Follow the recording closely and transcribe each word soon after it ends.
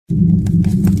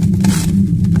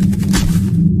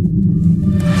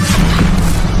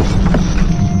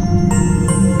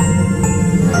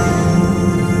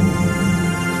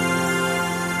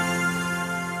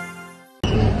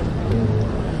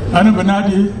أنا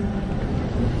بنادي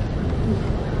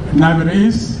نائب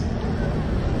الرئيس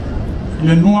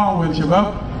للنوع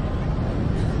والشباب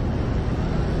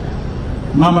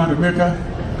ماما ريبيكا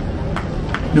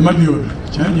لمديور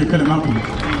عشان يتكلم معكم.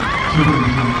 شكرا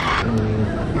جزيلا.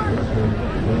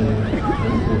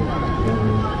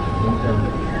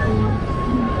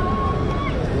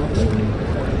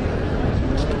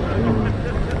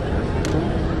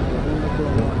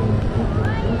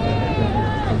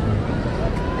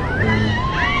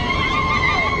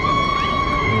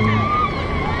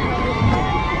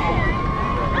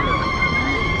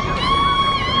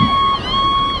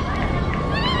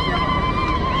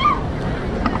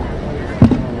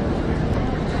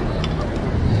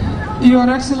 Your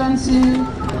Excellency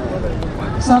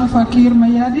Salva Kiir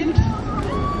Mayardit,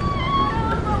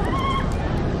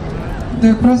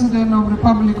 the President of the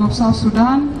Republic of South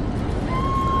Sudan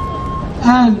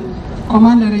and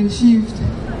Commander-in-Chief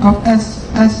of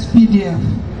SSPDF,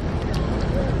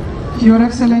 Your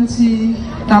Excellency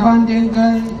Nyandeng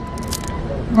Garang,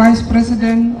 Vice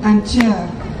President and Chair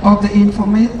of the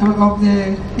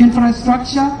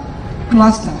Infrastructure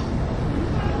Cluster,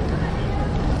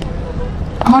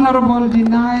 Honorable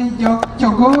Denai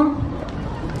Chogor,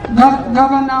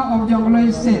 Governor of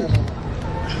Jonglei State,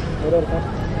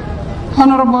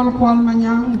 Honorable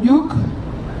Kwalmanyang Duke,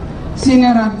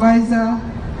 Senior Advisor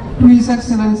to His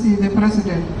Excellency the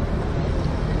President,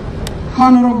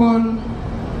 Honorable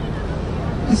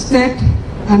State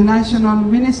and National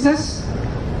Ministers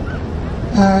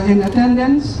in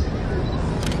attendance,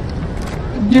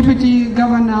 Deputy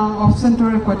Governor of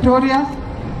Central Equatoria,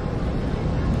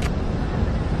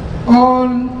 all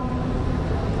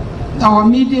our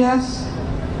medias,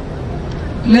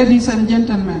 ladies and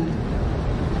gentlemen,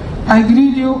 I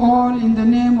greet you all in the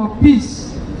name of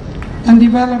peace and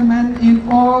development in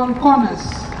all corners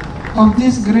of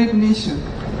this great nation.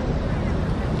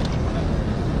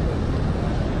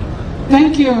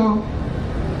 Thank you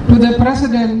to the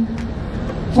President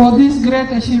for this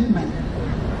great achievement.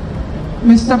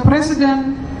 Mr.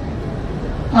 President,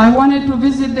 I wanted to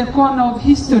visit the corner of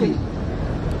history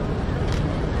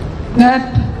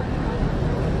that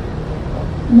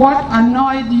what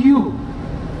annoyed you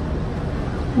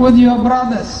with your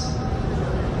brothers,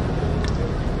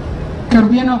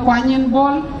 Kerbino Kwanyin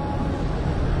Bol,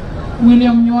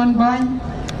 William Nguyen Bany,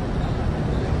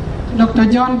 Dr.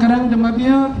 John Garang de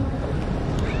Mabur.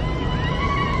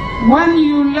 When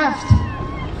you left,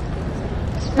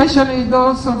 especially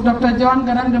those of Dr. John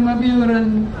Garang de Mabur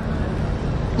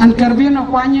and Kerbino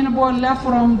Kwanyin Bol left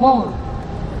from Bor,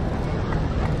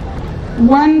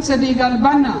 when Sadiq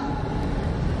al-Banna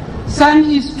sent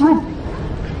his troop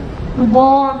to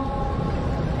Bor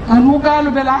and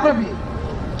Mugalu Bel-Arabi,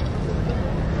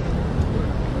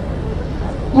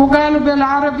 Mugalu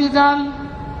Bel-Arabi قال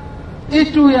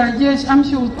إتوا يا جيش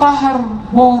أمشي وطهر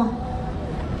Bor.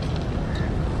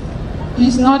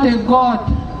 He's not a god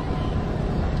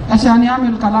عشان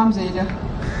يعمل كلام زي ده.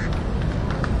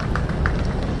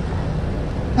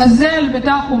 الزيل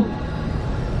بتاعكم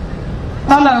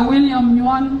Tala William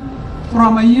Nguyen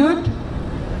from a youth,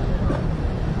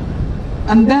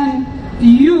 and then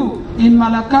you in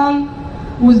Malakal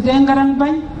with Dengarang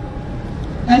Bany,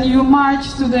 and you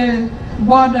marched to the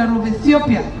border of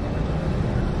Ethiopia,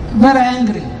 very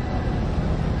angry.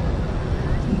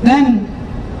 Then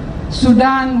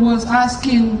Sudan was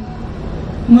asking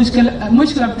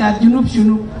Mushkila btat Junub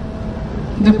Shunub,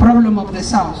 the problem of the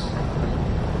South.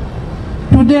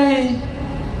 Today,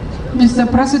 Mr.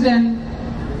 President,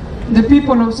 the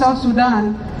people of South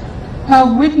Sudan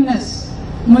have witnessed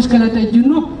Mushkilat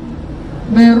al-Junub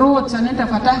by roads and enta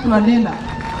fatahtu alela.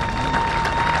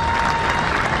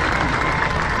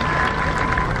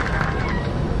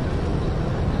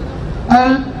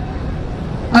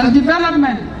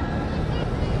 Development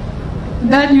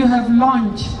that you have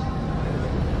launched,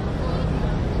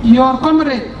 your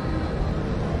comrade,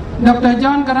 Dr.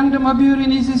 John Garang de Mabur,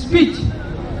 in his speech,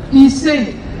 he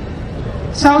said,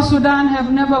 South Sudan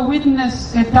have never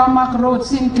witnessed a tarmac road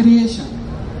since creation.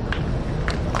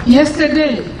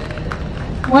 Yesterday,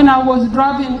 when I was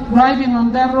driving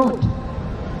on that road,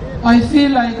 I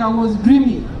feel like I was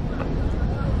dreaming.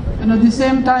 And at the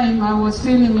same time, I was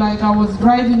feeling like I was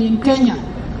driving in Kenya.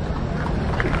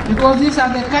 Because these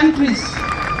are the countries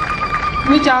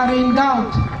which are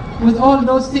endowed with all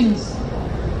those things.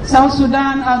 South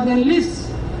Sudan are the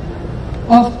least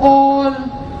of all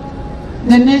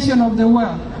the nation of the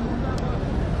world.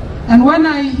 And when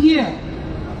I hear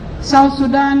South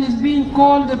Sudan is being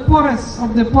called the poorest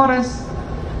of the poorest,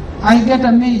 I get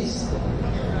amazed.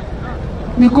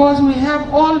 Because we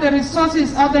have all the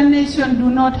resources other nations do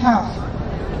not have.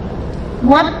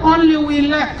 What only we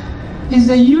lack is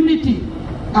the unity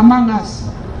among us.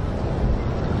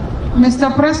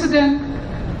 Mr. President,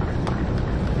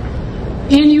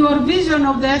 in your vision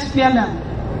of the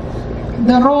SPLM,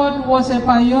 the road was a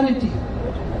priority.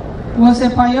 Was a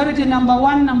priority number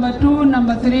 1, number 2,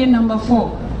 number 3, number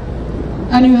 4.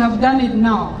 And you have done it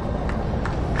now.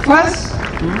 First,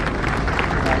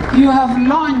 you have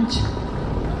launched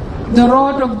the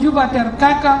road of Juba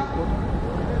Terkaka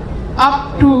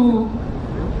up to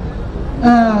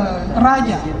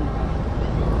Raja.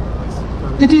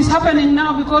 It is happening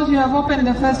now because you have opened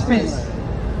the first phase.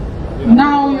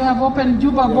 Now you have opened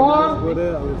Juba Bor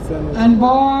and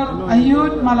Bor,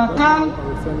 Ayut, Malakal,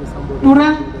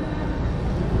 Turan.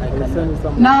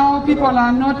 Now people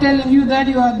are not telling you that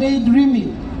you are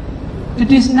daydreaming.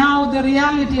 It is now the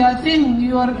reality. I think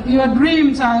your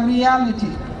dreams are reality.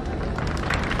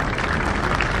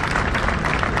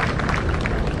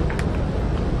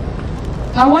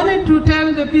 I wanted to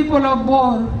tell the people of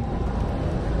Bor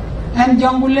and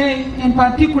Jonglei in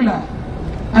particular,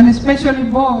 and especially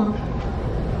Bor,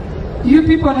 you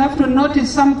people have to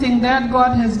notice something that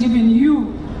God has given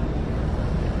you,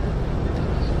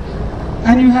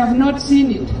 and you have not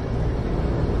seen it.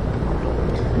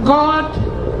 God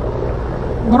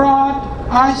brought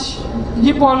Archbishop,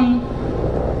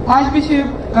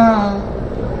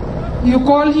 you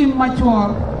call him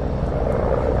Mature.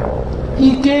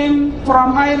 He came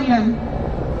from Ireland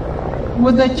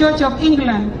with the Church of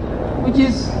England, which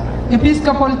is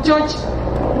Episcopal Church,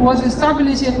 was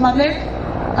established in Malek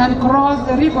and crossed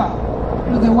the river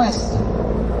to the west.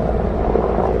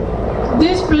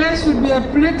 This place should be a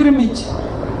pilgrimage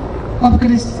of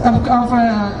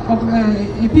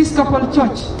Episcopal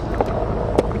Church.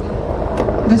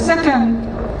 The second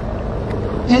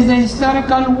is the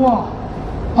historical war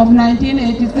of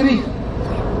 1983,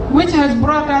 which has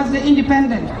brought us the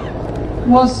independence,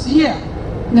 was here.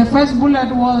 The first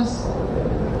bullet was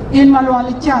in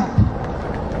Malwali, Chad,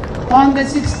 on the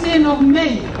 16th of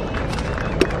May,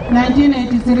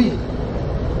 1983.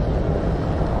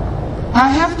 I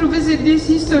have to visit this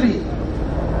history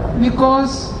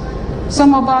because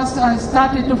some of us are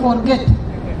started to forget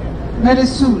very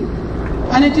soon.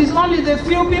 And it is only the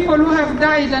few people who have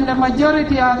died and the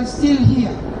majority are still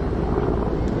here.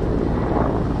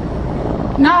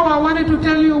 Now I wanted to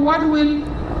tell you what will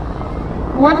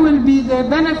be the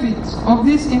benefits of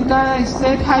this entire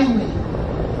state highway.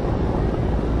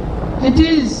 It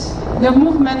is the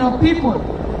movement of people,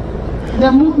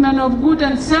 the movement of goods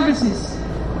and services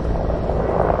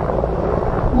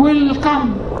will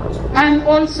come, and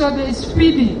also the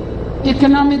speedy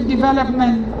economic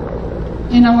development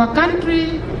in our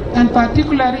country and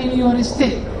particularly in your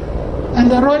state. And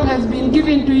the road has been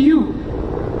given to you.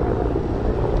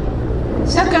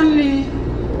 Secondly,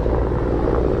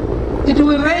 it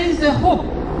will raise the hope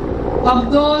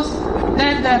of those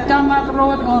that the tarmac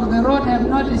road or the road have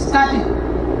not started.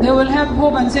 They will have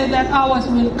hope and say that ours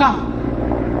will come.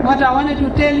 What I wanted to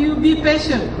tell you, be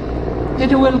patient.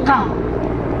 It will come.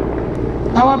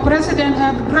 Our president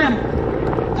have dreamt,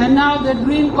 and now the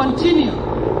dream continues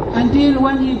until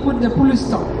when he put the full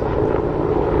stop.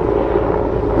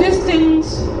 These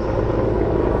things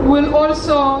will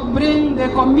also bring the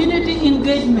community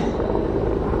engagement.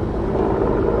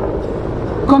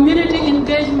 Community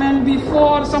engagement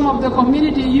before some of the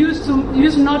community used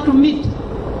not to meet.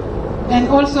 And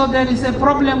also there is a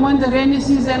problem when the rainy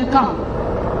season comes.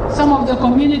 Some of the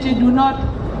community do not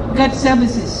get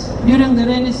services during the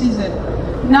rainy season.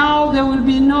 Now there will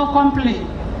be no complaint.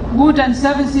 Goods and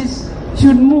services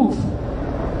should move.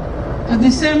 At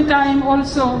the same time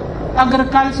also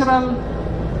agricultural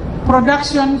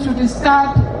production should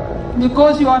start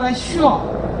because you are assured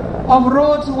of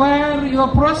roads where your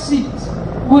proceeds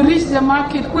will reach the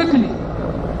market quickly.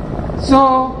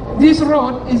 So this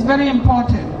road is very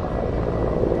important.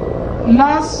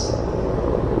 Last,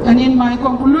 and in my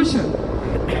conclusion,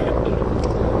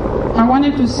 I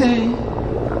wanted to say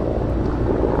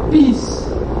peace.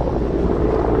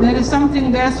 There is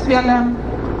something the SPLM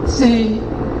say,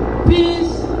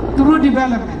 peace through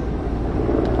development.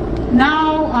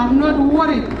 Now I'm not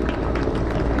worried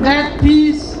that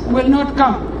peace will not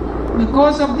come.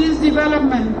 Because of this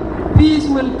development, peace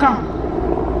will come.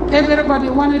 Everybody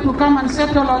wanted to come and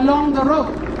settle along the road.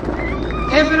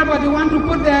 Everybody want to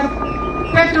put their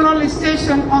petrol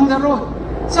station on the road.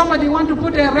 Somebody want to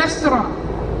put a restaurant.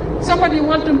 Somebody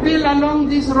want to build along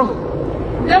this road.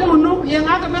 Demunu yang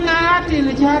aga mengati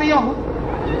le jariyo.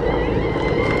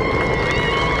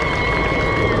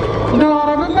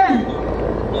 Dora beben.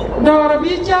 Dora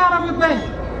bicara beben.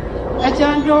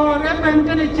 Ajan dora beben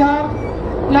kena car.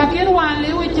 Lakin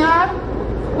wali wicar.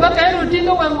 ba kai ru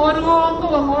tinga wa ngoro ko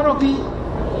wa ngoro ki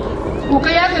ku ka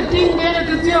ya ka tinga ne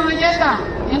ka tiyo ga yeta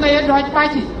inga ye doj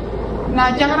pachi na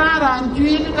chara ran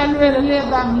chui ka lwe le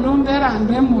bang lumbe ran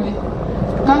be moy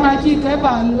ka nga chi ke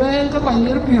ba lwe ka ko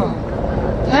lir pio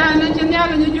ne chen ya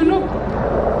le junu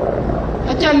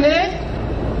a chale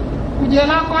ku je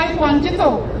la koi kwan chi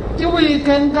to chi wi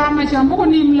ken ka ma cham bu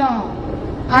nim la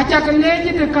a cha ka le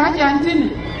ji ka jan tin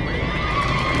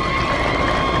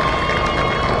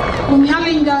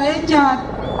kunyalinda ejat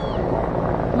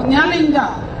kunyalinda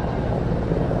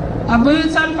abe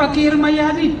Salva Kiir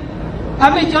Mayadi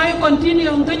abe joy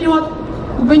continue untuk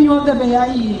nyot be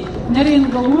yayi nerin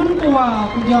ko un ko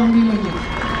wa ku jangi lo